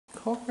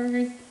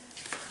Record.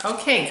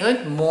 Okay,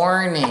 good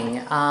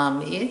morning.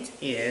 It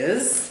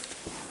is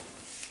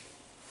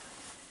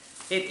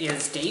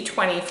day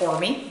 20 for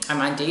me. I'm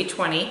on day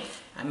 20.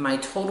 And my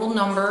total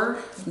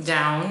number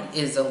down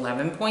is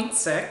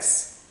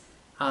 11.6.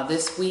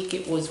 This week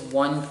it was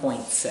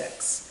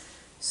 1.6.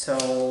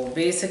 So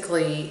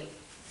basically,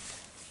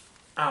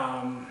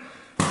 I'm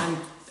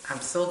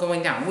still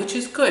going down, which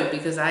is good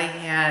because I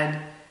had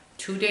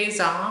 2 days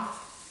off.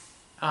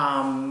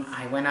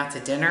 I went out to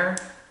dinner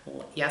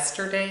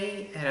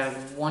yesterday at a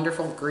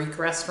wonderful Greek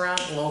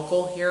restaurant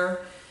local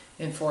here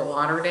in Fort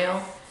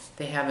Lauderdale.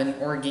 They have an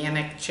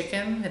organic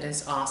chicken that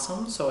is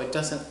awesome, so it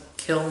doesn't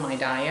kill my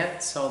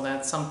diet. So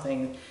that's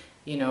something,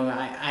 you know,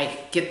 I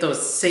get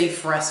those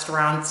safe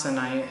restaurants and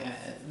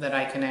that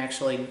I can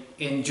actually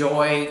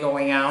enjoy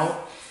going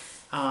out.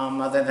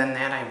 Other than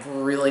that, I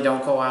really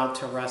don't go out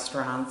to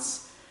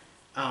restaurants.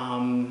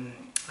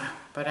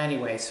 But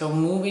anyway, so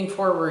moving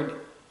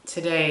forward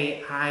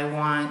today, I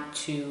want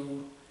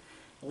to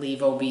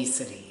leave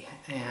obesity.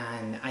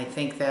 And I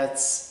think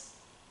that's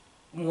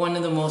one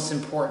of the most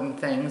important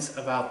things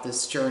about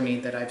this journey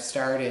that I've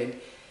started,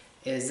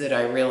 is that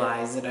I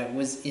realized that I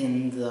was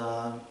in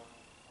the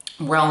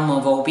realm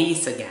of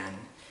obese again.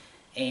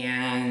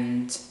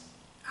 And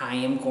I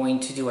am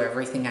going to do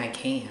everything I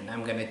can.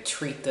 I'm going to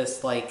treat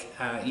this like,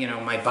 you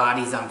know, my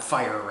body's on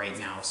fire right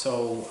now.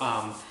 So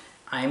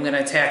I'm going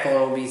to tackle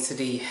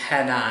obesity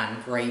head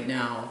on right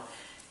now.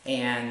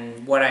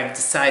 And what I've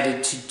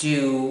decided to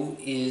do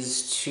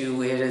is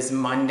it is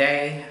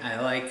Monday.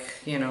 I like,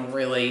 you know,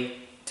 really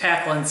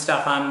tackling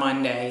stuff on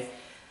Monday.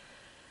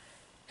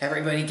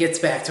 Everybody gets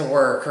back to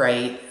work,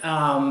 right?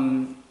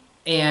 And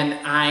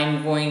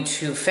I'm going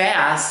to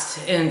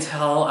fast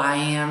until I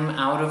am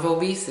out of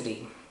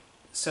obesity.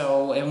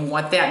 So, and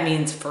what that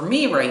means for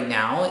me right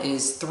now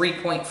is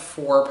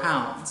 3.4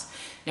 pounds.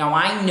 Now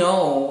I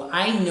know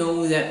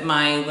that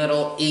my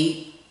little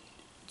 8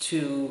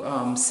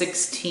 to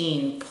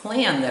 16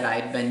 plan that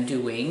I'd been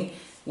doing,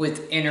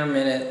 with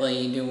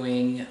intermittently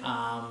doing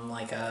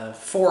like a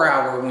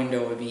 4-hour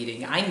window of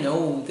eating, I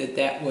know that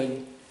that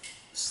would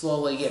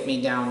slowly get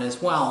me down as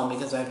well,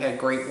 because I've had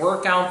great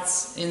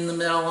workouts in the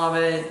middle of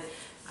it.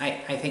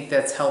 I think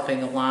that's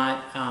helping a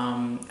lot,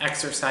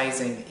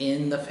 exercising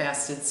in the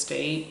fasted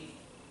state.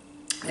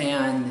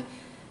 And,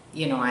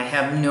 you know, I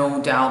have no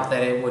doubt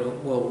that it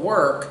will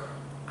work.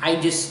 I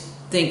just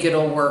think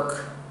it'll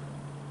work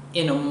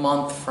in a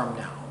month from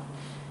now.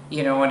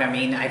 You know what I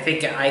mean? I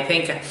think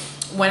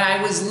when I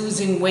was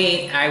losing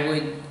weight, I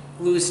would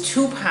lose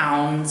 2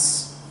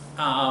 pounds,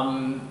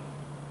 and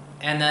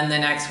then the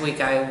next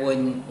week I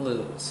wouldn't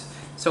lose.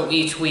 So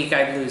each week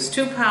I'd lose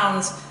 2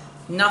 pounds,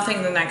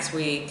 nothing the next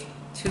week,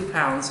 2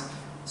 pounds.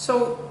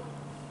 So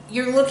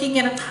you're looking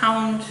at 1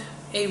 pound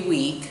a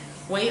week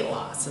weight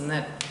loss, and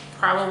that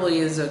probably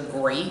is a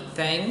great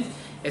thing.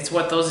 It's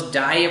what those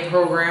diet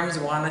programs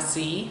want to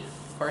see.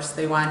 Of course,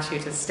 they want you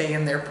to stay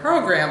in their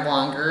program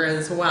longer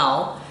as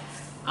well.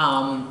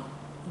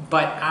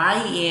 But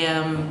I'm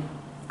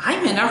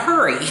in a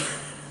hurry.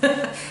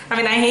 I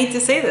mean, I hate to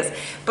say this,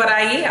 but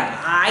I am.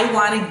 I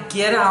want to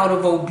get out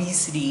of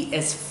obesity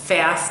as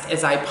fast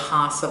as I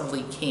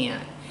possibly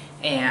can.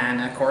 And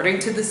according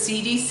to the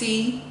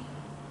CDC,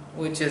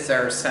 which is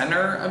our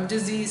Center of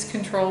Disease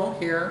Control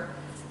here,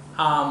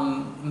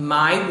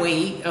 my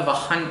weight of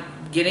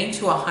getting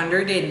to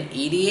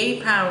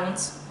 188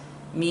 pounds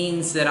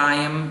means that I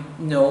am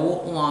no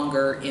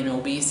longer in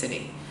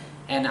obesity.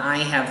 And I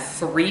have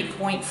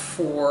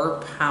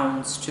 3.4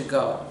 pounds to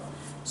go.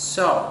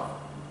 So,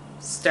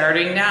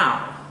 starting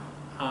now,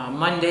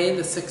 Monday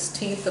the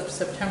 16th of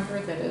September,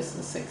 that is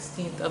the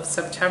 16th of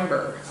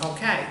September,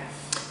 okay.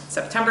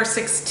 September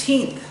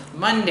 16th,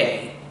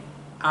 Monday,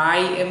 I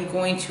am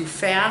going to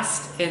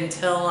fast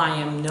until I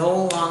am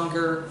no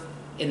longer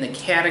in the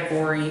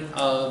category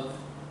of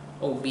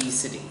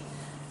obesity.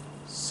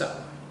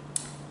 So,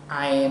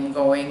 I am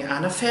going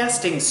on a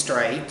fasting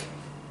strike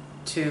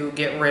to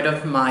get rid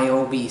of my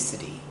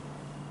obesity.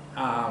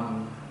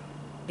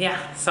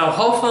 Yeah, so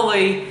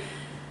hopefully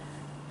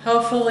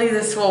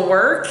this will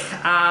work.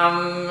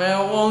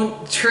 It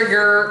won't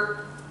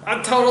trigger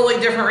a totally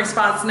different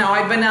response. Now,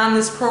 I've been on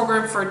this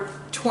program for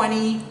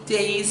 20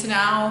 days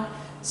now,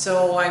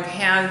 so I've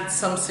had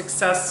some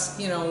success,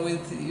 you know,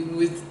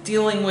 with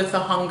dealing with the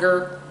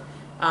hunger.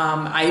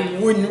 I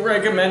wouldn't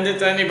recommend it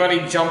to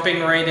anybody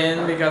jumping right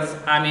in, because,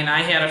 I mean,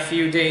 I had a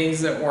few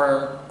days that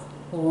were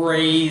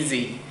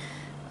crazy.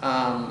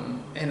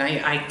 And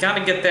I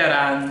gotta get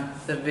that on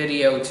the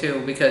video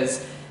too,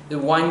 because the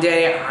one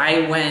day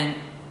I went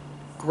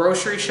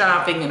grocery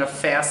shopping in a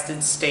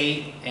fasted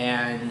state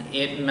and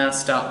it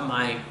messed up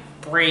my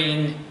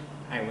brain.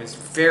 I was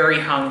very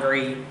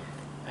hungry.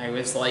 I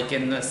was like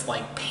in this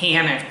like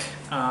panic,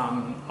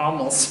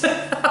 almost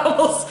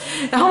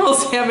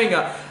having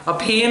a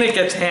panic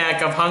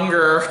attack of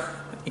hunger.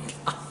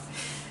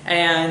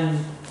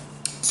 And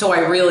so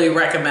I really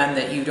recommend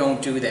that you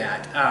don't do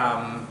that.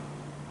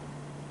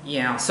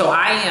 Yeah, so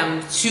I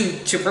am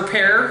to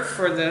prepare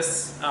for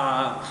this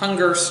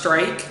hunger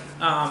strike,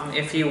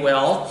 if you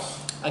will.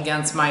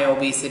 against my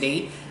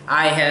obesity.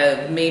 I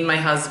have made my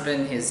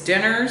husband his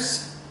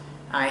dinners.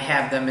 I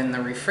have them in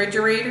the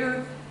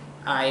refrigerator.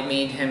 I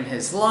made him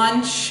his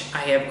lunch. I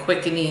have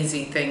quick and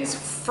easy things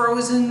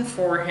frozen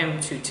for him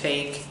to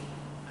take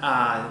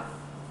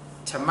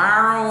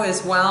tomorrow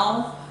as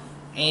well.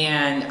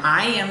 And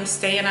I am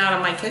staying out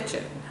of my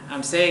kitchen.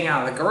 I'm staying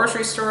out of the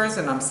grocery stores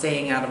and I'm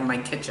staying out of my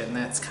kitchen.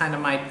 That's kind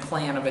of my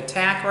plan of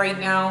attack right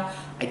now.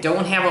 I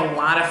don't have a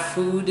lot of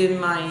food in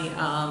my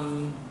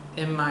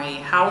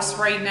house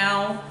right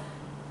now,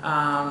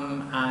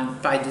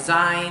 by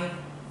design,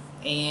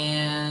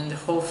 and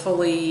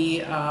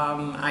hopefully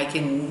I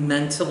can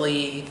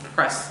mentally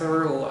press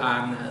through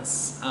on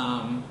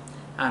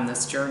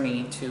this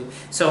journey too.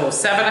 So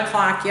 7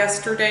 o'clock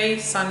yesterday,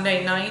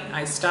 Sunday night,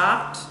 I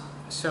stopped.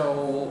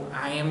 So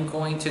I am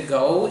going to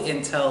go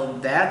until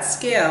that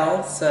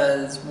scale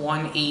says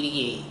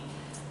 188.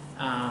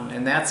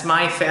 And that's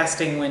my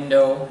fasting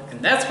window,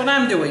 and that's what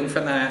I'm doing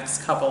for the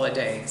next couple of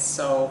days.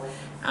 So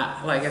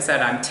like I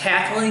said, I'm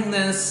tackling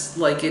this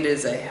like it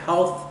is a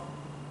health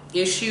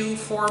issue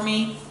for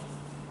me.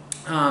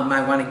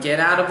 I want to get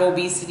out of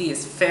obesity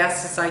as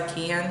fast as I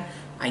can.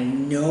 I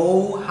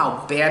know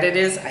how bad it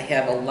is. I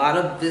have a lot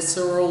of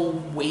visceral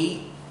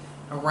weight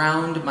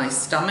around my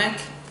stomach,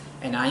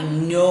 and I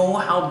know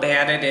how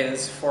bad it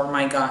is for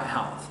my gut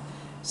health.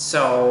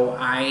 So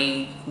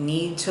I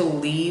need to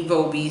leave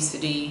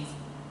obesity.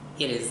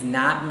 It is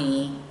not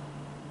me,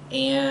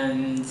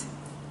 and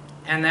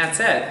that's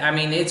it. I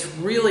mean, it's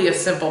really a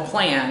simple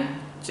plan.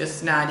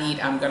 Just not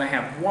eat. I'm gonna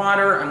have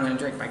water, I'm gonna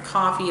drink my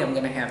coffee, I'm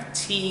gonna have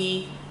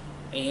tea,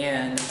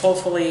 and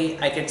hopefully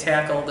I can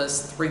tackle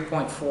this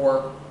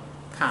 3.4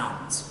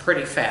 pounds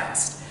pretty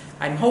fast.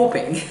 I'm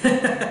hoping.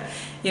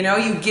 You know,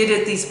 you get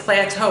at these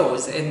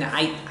plateaus, and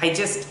I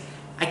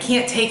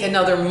can't take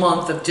another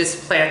month of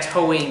just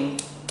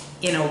plateauing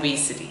in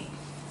obesity.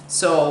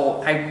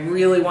 So I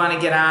really want to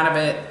get out of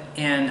it,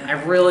 and I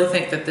really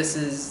think that this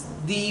is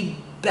the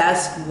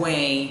best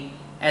way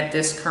at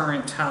this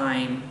current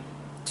time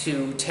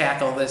to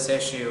tackle this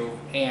issue.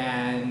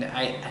 And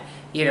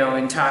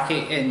in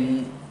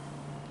talking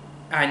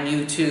on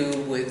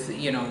YouTube with,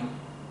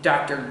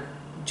 Dr.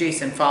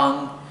 Jason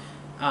Fung,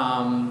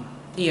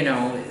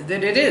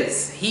 that it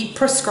is. He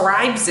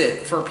prescribes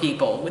it for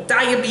people with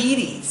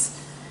diabetes.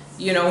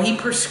 He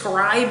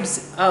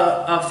prescribes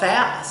a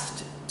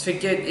fast to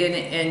get in,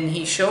 and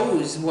he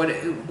shows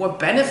what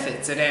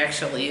benefits it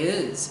actually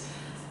is.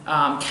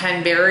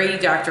 Ken Berry,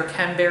 Dr.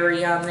 Ken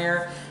Berry on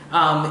there.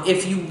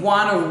 If you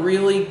want a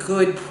really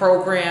good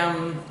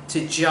program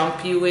to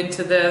jump you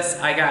into this,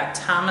 I got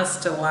Thomas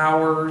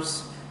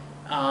DeLauer's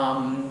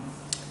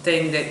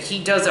thing that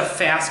he does a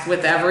fast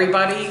with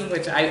everybody,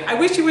 which I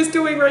wish he was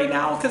doing right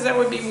now, because that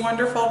would be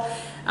wonderful.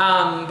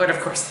 But of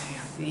course,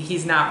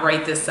 he's not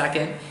right this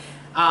second.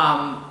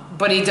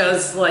 But he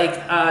does like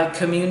a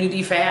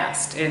community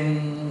fast,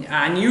 and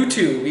on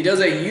YouTube, he does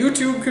a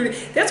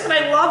YouTube. That's what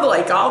I love.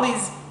 Like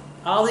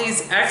all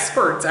these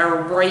experts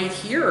are right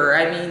here.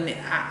 I mean,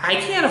 I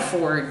can't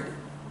afford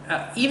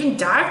even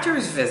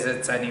doctor's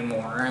visits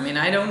anymore. I mean,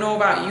 I don't know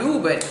about you,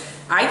 but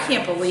I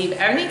can't believe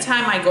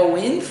anytime I go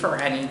in for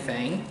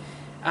anything,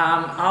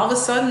 all of a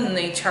sudden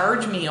they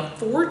charge me a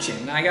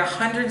fortune. I got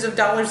hundreds of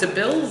dollars of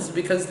bills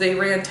because they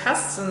ran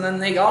tests and then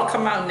they all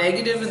come out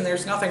negative and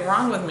there's nothing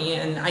wrong with me,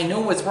 and I know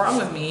what's wrong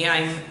with me.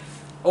 I'm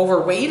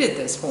overweight at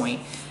this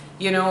point.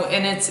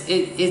 And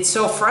it's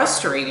so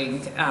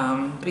frustrating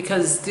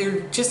because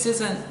there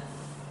isn't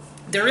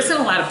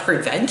a lot of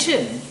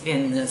prevention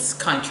in this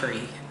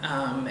country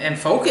and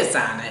focus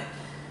on it.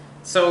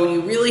 So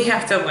you really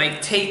have to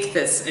like take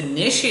this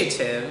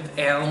initiative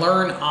and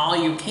learn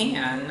all you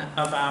can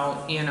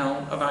about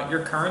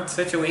your current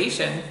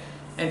situation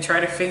and try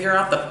to figure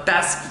out the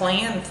best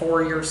plan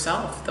for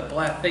yourself.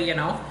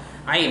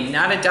 I am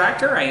not a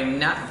doctor. I am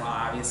not, well,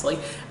 obviously,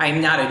 I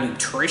am not a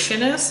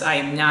nutritionist. I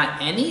am not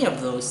any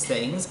of those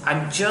things.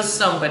 I'm just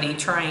somebody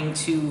trying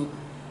to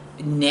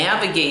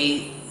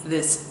navigate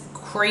this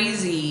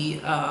crazy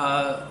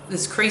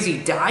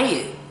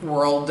diet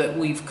world that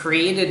we've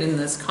created in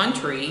this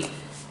country,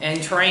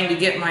 and trying to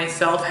get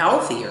myself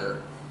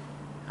healthier.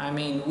 I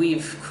mean,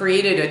 we've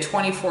created a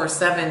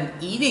 24/7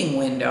 eating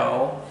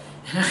window,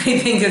 and I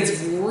think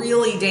it's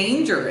really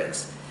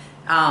dangerous.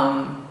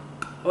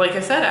 Like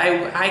I said,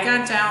 I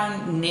got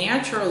down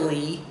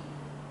naturally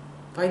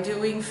by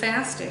doing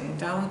fasting,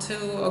 down to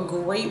a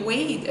great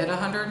weight at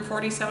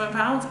 147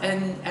 pounds.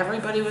 And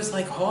everybody was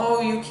like,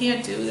 oh, you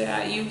can't do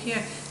that. You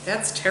can't,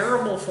 that's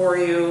terrible for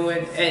you.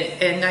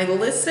 And I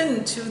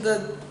listened to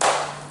the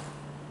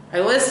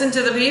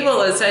people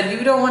that said,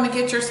 you don't want to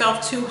get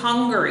yourself too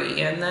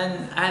hungry. And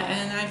then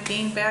I've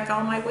gained back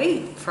all my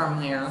weight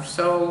from there.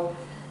 So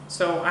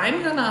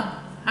I'm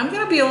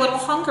gonna be a little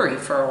hungry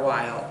for a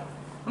while.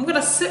 I'm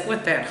gonna sit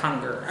with that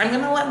hunger. I'm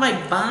gonna let my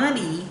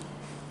body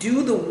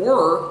do the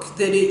work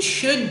that it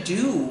should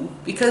do,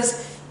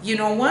 because you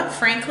know what,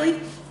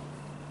 frankly,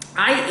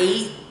 I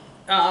ate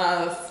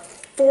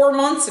 4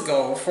 months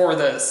ago for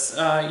this.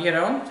 I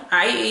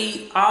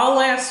ate all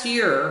last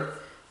year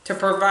to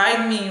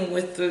provide me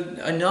with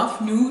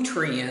enough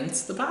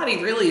nutrients. The body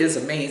really is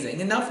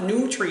amazing. Enough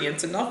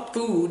nutrients, enough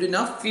food,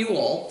 enough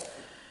fuel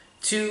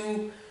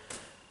to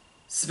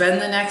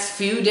spend the next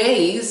few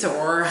days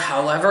or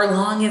however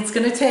long it's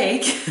going to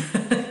take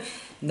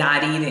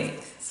not eating.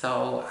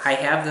 So I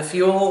have the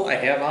fuel, I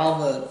got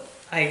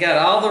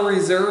all the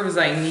reserves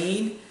I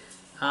need.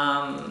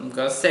 I'm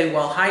going to stay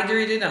well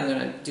hydrated. I'm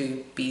going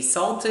to be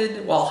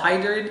salted, well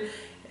hydrated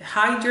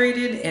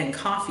and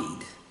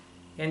coffeed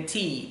and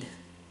tea'd.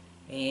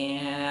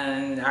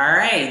 And all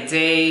right,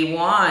 day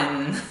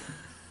 1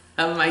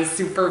 of my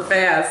super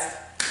fast,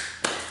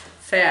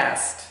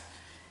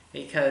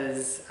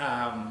 because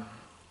I'm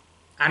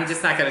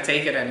just not going to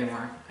take it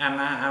anymore. I'm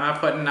not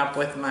putting up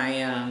with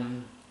my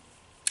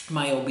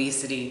my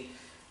obesity,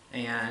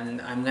 and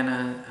I'm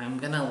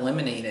gonna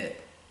eliminate it,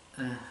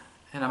 and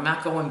I'm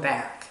not going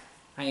back.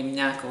 I am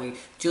not going.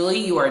 Julie,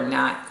 you are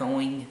not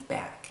going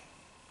back.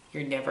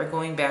 You're never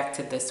going back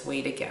to this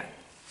weight again.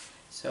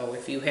 So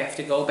if you have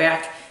to go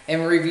back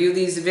and review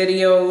these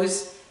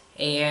videos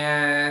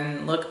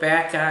and look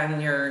back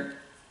on your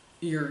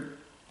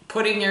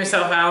putting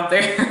yourself out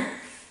there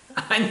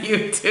on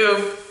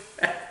YouTube,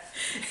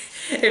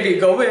 if you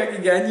go back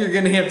again, you're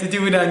gonna have to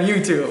do it on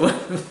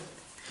YouTube.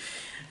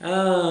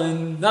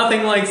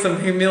 Nothing like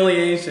some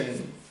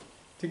humiliation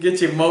to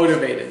get you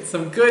motivated.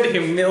 Some good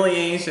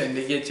humiliation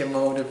to get you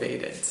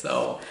motivated.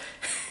 So,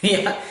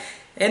 yeah,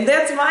 and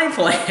that's my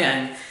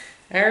plan.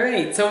 All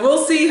right, so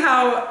we'll see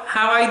how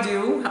I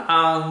do.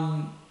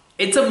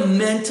 It's a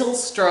mental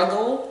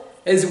struggle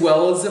as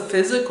well as a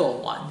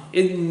physical one.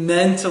 It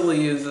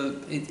mentally is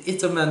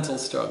it's a mental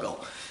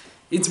struggle.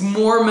 It's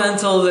more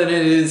mental than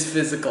it is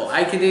physical.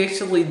 I could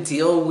actually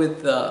deal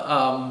with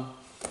the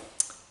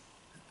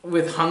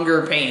with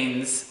hunger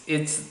pains.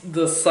 It's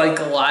the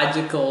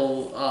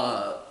psychological,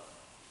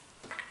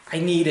 I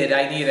need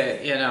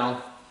it, you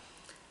know.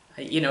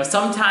 You know,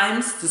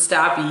 sometimes to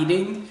stop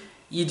eating,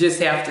 you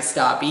just have to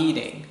stop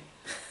eating.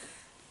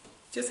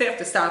 Just have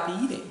to stop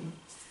eating.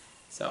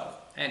 So,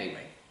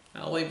 anyway,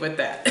 I'll leave with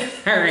that.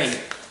 All right,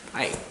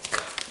 bye.